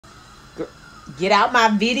Get out my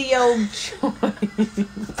video choice.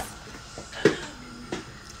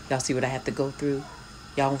 Y'all see what I have to go through?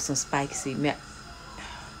 Y'all want some spicy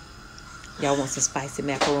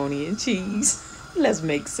macaroni and cheese? Let's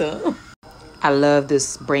make some. I love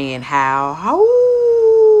this brand. How?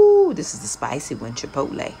 This is the spicy one,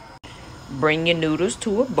 Chipotle. Bring your noodles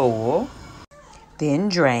to a boil. Then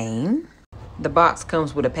drain. The box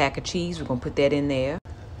comes with a pack of cheese. We're going to put that in there.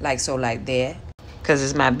 Like so, like that. Because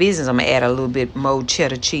it's my business, I'm going to add a little bit more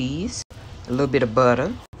cheddar cheese. A little bit of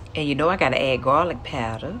butter. And you know I got to add garlic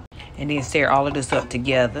powder. And then stir all of this up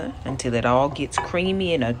together until it all gets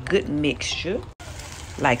creamy in a good mixture.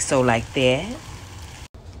 Like so, like that.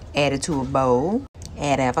 Add it to a bowl.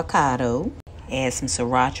 Add avocado. Add some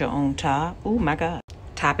sriracha on top. Oh my God.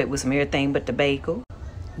 Top it with some everything but the bagel.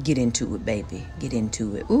 Get into it, baby. Get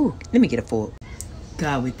into it. Ooh, let me get a fork.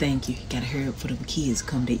 God, we thank you. Gotta hurry up for them kids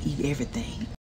come to eat everything.